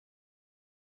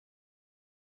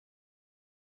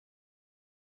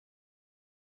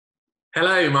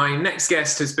Hello, my next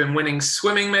guest has been winning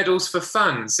swimming medals for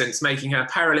fun since making her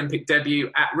Paralympic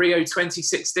debut at Rio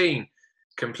 2016,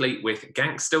 complete with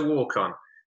Gangster Walk On.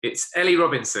 It's Ellie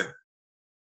Robinson.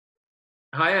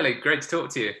 Hi Ellie, great to talk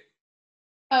to you.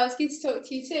 Oh, it's good to talk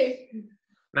to you too.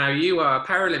 Now you are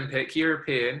Paralympic,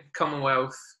 European,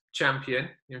 Commonwealth champion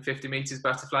in 50 metres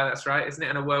butterfly, that's right, isn't it?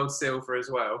 And a world silver as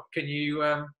well. Can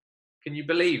you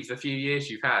believe the few years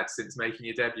you've had since making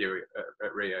your debut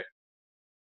at Rio?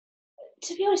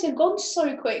 To be honest, they've gone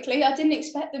so quickly. I didn't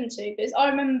expect them to, because I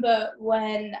remember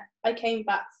when I came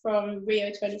back from Rio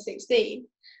 2016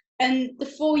 and the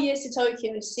 4 years to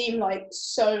Tokyo seemed like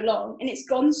so long, and it's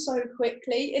gone so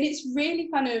quickly, and it's really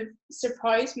kind of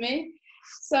surprised me.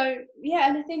 So yeah,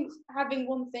 and I think having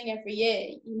one thing every year,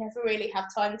 you never really have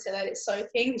time to let it soak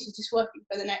in because you're just working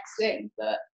for the next thing.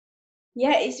 But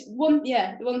yeah, the one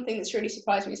thing that's really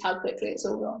surprised me is how quickly it's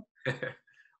all gone.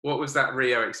 What was that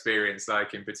Rio experience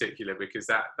like in particular? Because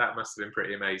that must have been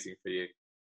pretty amazing for you.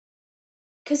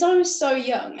 Because I was so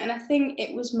young, and I think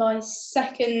it was my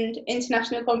second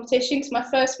international competition, because my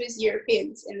first was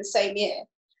Europeans in the same year.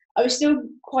 I was still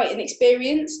quite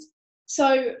inexperienced.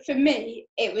 So for me,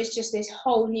 it was just this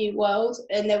whole new world,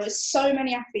 and there were so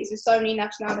many athletes with so many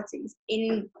nationalities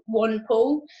in one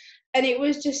pool, and it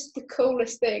was just the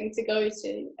coolest thing to go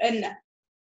to. And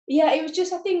yeah, it was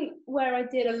just, I think, where I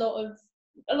did a lot of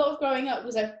growing up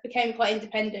was I became quite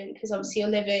independent, because obviously you're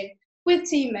living with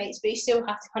teammates, but you still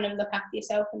have to kind of look after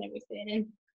yourself and everything. And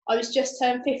I was just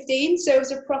turned 15, so it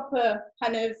was a proper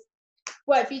kind of,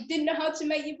 well, if you didn't know how to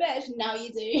make your bed, now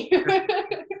you do.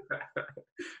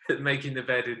 Making the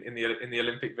bed in the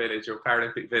Olympic Village or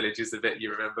Paralympic Village is the bit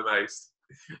you remember most.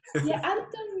 Yeah, and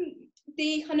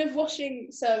the kind of washing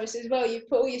service as well. You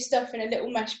put all your stuff in a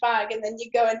little mesh bag and then you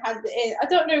go and hand it in. I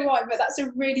don't know why, but that's a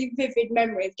really vivid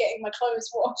memory of getting my clothes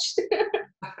washed.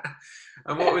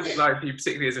 And what was it like for you,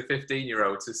 particularly as a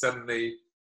 15-year-old, to suddenly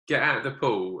get out of the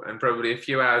pool and probably a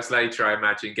few hours later, I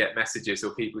imagine, get messages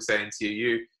or people saying to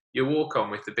you, your walk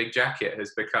on with the big jacket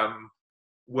has become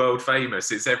world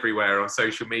famous. It's everywhere on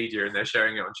social media and they're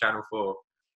showing it on Channel 4.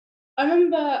 I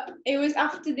remember it was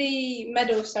after the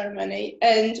medal ceremony,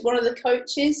 and one of the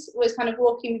coaches was kind of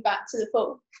walking me back to the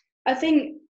pool. I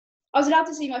think I was allowed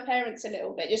to see my parents a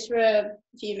little bit, just for a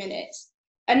few minutes.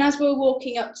 And as we were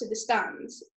walking up to the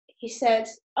stands, he said,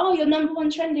 "Oh, you're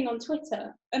 #1 trending on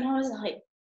Twitter." And I was like,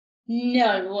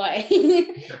 no way.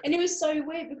 And it was so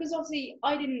weird, because obviously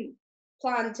I didn't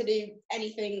plan to do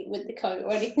anything with the coat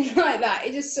or anything like that.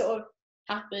 It just sort of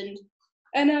happened.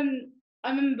 And I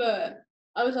remember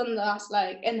I was on the last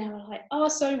leg, and they were like, "Oh,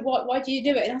 so why do you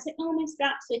do it?" And I was like, "Oh, my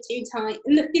straps were too tight."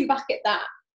 And looking back at that,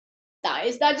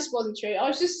 that just wasn't true. I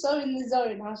was just so in the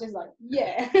zone. I was just like,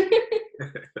 yeah.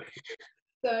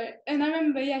 So, and I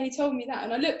remember, yeah, he told me that,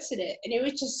 and I looked at it, and it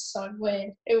was just so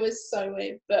weird. It was so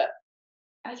weird. But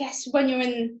I guess when you're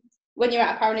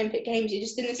at Paralympic Games, you're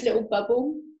just in this little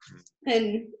bubble,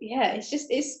 and yeah,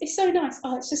 it's so nice.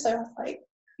 Oh, it's just so like.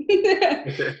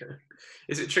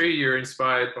 Is it true you were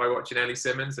inspired by watching Ellie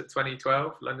Simmons at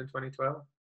 2012, London 2012?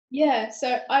 Yeah,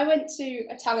 so I went to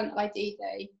a Talent ID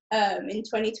Day in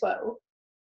 2012,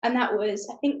 and that was,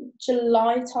 I think,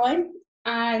 July time.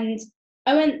 And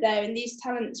I went there, and these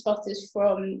talent spotters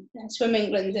from Swim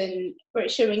England and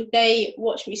British Swimming, they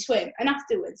watched me swim. And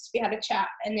afterwards, we had a chat,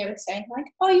 and they were saying like,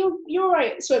 "Oh, you're all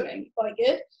right at swimming, quite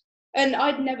good." And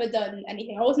I'd never done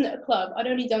anything. I wasn't at a club. I'd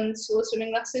only done school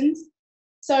swimming lessons.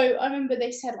 So I remember they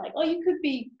said like, "Oh,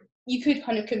 you could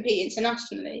kind of compete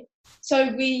internationally."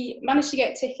 So we managed to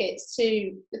get tickets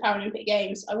to the Paralympic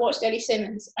Games. I watched Ellie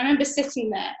Simmons. I remember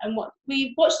sitting there and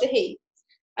we watched the heat.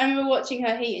 I remember watching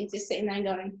her heat and just sitting there and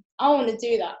going, "I want to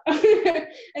do that." And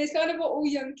it's kind of what all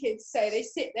young kids say. They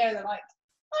sit there and they're like,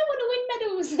 "I want to win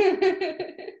medals."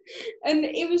 And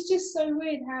it was just so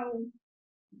weird how,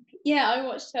 yeah, I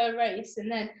watched her race.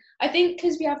 And then I think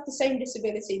because we have the same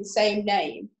disability, the same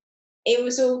name, it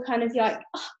was all kind of like,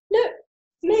 "Oh, look,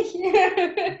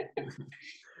 me."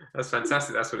 That's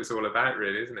fantastic. That's what it's all about,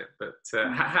 really, isn't it? But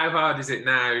how hard is it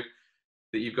now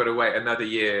that you've got to wait another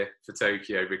year for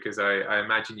Tokyo? Because I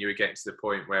imagine you were getting to the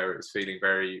point where it was feeling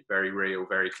very, very real,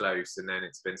 very close, and then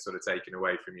it's been sort of taken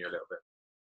away from you a little bit.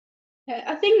 Yeah,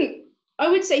 I think I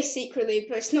would say secretly,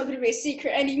 but it's not going to be a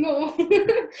secret anymore.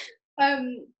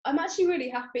 I'm actually really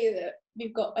happy that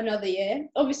we've got another year.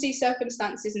 Obviously,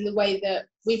 circumstances and the way that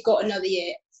we've got another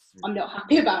year, I'm not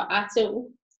happy about at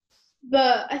all.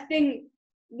 But I think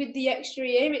with the extra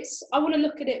year, I want to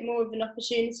look at it more of an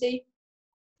opportunity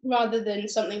rather than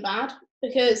something bad,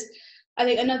 because I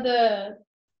think another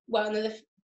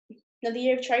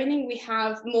year of training, we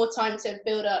have more time to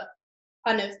build up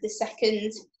kind of the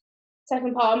second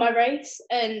second part of my race,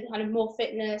 and kind of more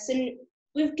fitness, and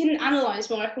we can analyse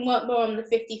more. I can work more on the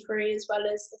 50 free as well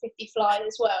as the 50 fly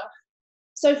as well.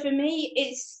 So for me,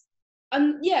 it's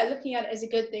looking at it as a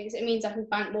good thing. It means I can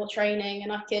bank more training,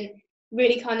 and I can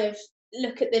really kind of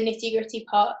look at the nitty-gritty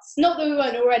parts. Not that we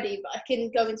weren't already, but I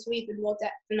can go into even more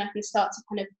depth, and I can start to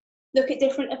kind of look at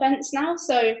different events now.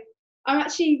 So I'm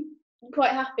actually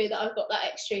quite happy that I've got that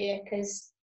extra year,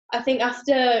 because I think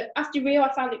after Rio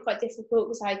I found it quite difficult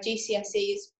because I had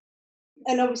GCSEs,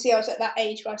 and obviously I was at that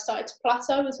age where I started to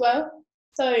plateau as well.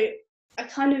 So I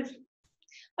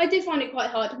did find it quite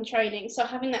hard in training. So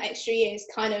having that extra year is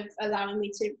kind of allowing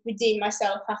me to redeem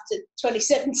myself after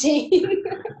 2017.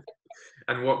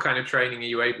 And what kind of training are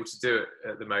you able to do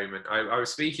at the moment? I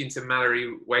was speaking to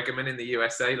Mallory Wegerman in the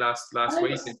USA last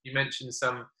week, and you mentioned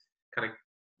some kind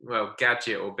of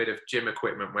gadget or bit of gym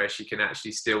equipment where she can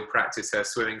actually still practice her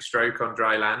swimming stroke on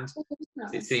dry land.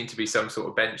 Nice. It seemed to be some sort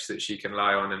of bench that she can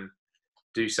lie on and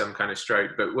do some kind of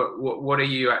stroke. But what are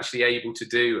you actually able to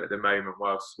do at the moment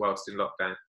whilst in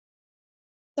lockdown?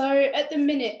 So at the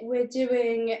minute we're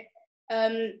doing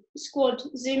squad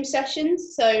Zoom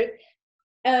sessions. So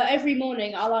every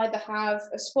morning I'll either have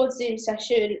a squad Zoom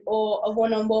session or a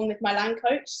one-on-one with my land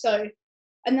coach. So,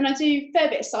 and then I do a fair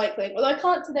bit of cycling, although I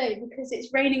can't today because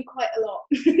it's raining quite a lot.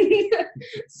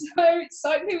 So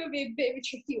cycling would be a bit of a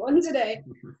tricky one today.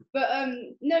 But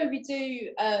no, we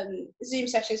do Zoom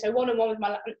sessions, so one-on-one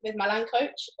with my land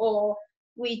coach, or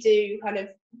we do kind of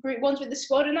group ones with the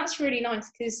squad, and that's really nice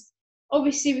because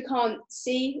obviously we can't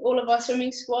see all of our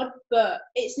swimming squad, but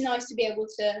it's nice to be able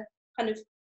to kind of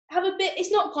have a bit,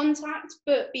 it's not contact,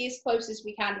 but be as close as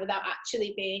we can without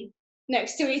actually being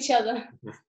next to each other.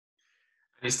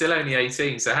 You're still only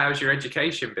 18, so how's your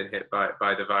education been hit by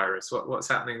the virus? What's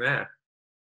happening there?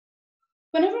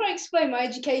 Whenever I explain my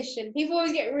education, people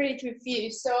always get really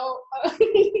confused. So,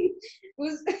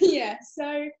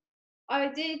 so I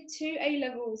did 2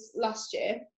 A-levels last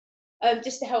year,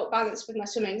 just to help balance with my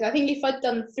swimming. I think if I'd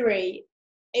done 3,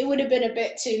 it would have been a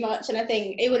bit too much, and I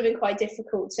think it would have been quite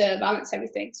difficult to balance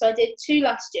everything. So I did 2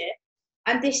 last year,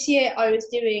 and this year I was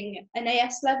doing an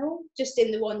AS level just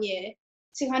in the 1 year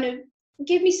to kind of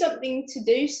give me something to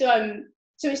do. So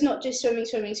it's not just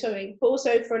swimming, but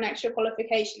also for an extra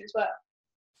qualification as well.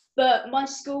 But the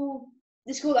school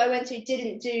that I went to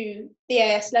didn't do the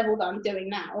AS level that I'm doing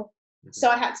now, so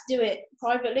I had to do it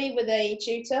privately with a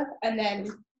tutor, and then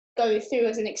go through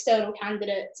as an external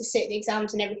candidate to sit the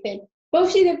exams and everything. But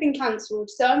obviously they've been cancelled,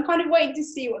 so I'm kind of waiting to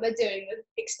see what they're doing with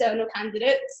external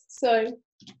candidates. So.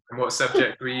 And what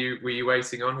subject were you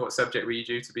waiting on? What subject were you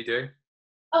due to be doing?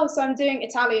 Oh, so I'm doing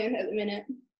Italian at the minute.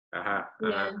 Yeah.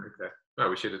 Okay. Well,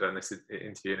 we should have done this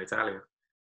interview in Italian.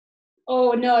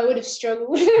 Oh no, I would have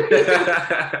struggled.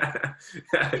 I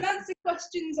can answer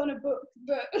questions on a book,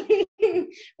 but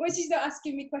when she's not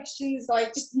asking me questions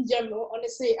like just in general,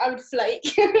 honestly, I would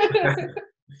flake.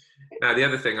 Now, the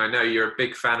other thing, I know you're a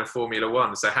big fan of Formula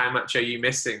One, so how much are you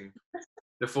missing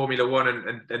the Formula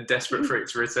One and desperate for it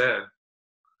to return?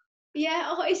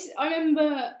 Yeah, I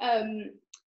remember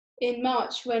in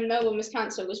March when Melbourne was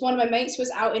cancelled, because one of my mates was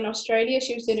out in Australia.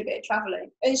 She was doing a bit of travelling,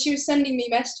 and she was sending me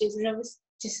messages, and I was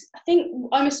I think we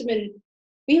must have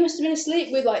been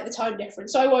asleep with like the time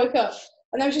difference. So I woke up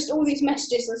and there was just all these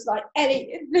messages. I was like, Ellie,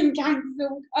 it's been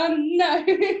cancelled. No.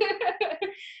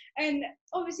 And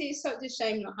obviously it's such a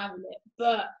shame not having it.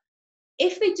 But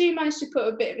if they do manage to put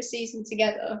a bit of a season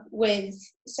together I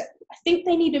think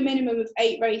they need a minimum of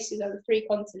 8 races over 3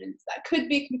 continents. That could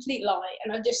be a complete lie,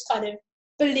 and I just kind of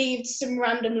believed some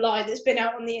random lie that's been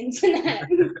out on the internet.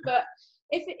 But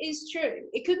if it is true,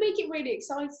 it could make it really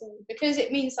exciting, because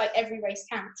it means like every race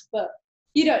counts, but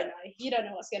you don't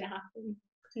know what's going to happen.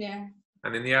 Yeah.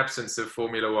 And in the absence of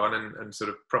Formula One and sort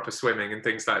of proper swimming and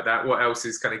things like that, what else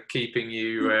is kind of keeping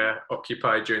you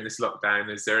occupied during this lockdown?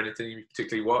 Is there anything you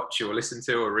particularly watch or listen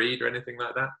to or read or anything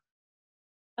like that?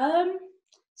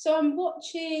 So I'm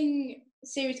watching a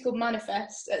series called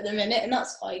Manifest at the minute, and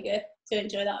that's quite good to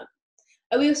enjoy that.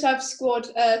 We also have squad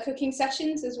cooking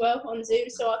sessions as well on Zoom.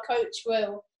 So our coach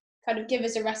will kind of give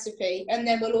us a recipe, and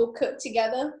then we'll all cook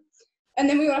together. And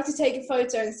then we will have to take a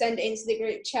photo and send it into the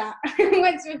group chat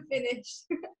once we're finished.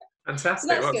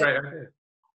 Fantastic. So what a great idea.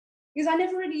 Because I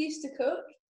never really used to cook.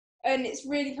 And it's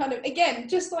really kind of, again,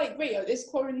 just like Rio, this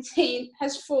quarantine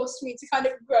has forced me to kind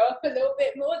of grow up a little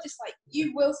bit more. Just like,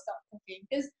 you will start cooking.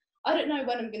 Because I don't know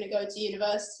when I'm going to go to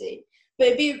university.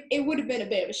 But it would have been a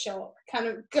bit of a shock, kind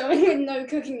of going with no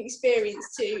cooking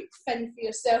experience to fend for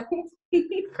yourself.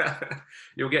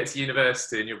 You'll get to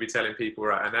university and you'll be telling people,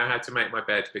 right, I know how to make my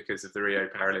bed because of the Rio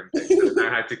Paralympics. I know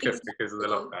how to cook because of the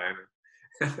lockdown.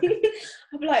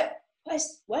 I'll be like,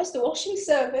 where's the washing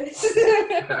service?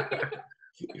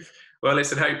 Well,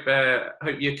 listen, hope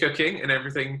your cooking and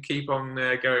everything keep on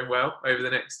going well over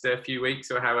the next few weeks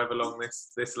or however long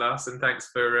this lasts. And thanks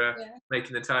for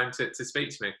making the time to speak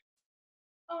to me.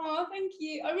 Oh, thank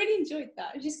you. I really enjoyed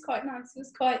that. It was just quite nice.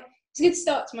 It's a good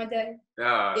start to my day.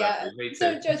 Oh, yeah. Me too.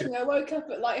 Don't judge me. I woke up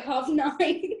at like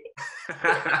 9:30.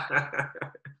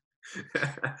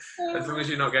 As long as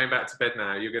you're not going back to bed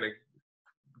now, you're going to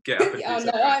get up and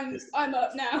do something. I'm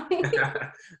up now.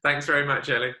 Thanks very much,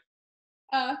 Ellie.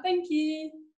 Thank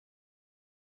you.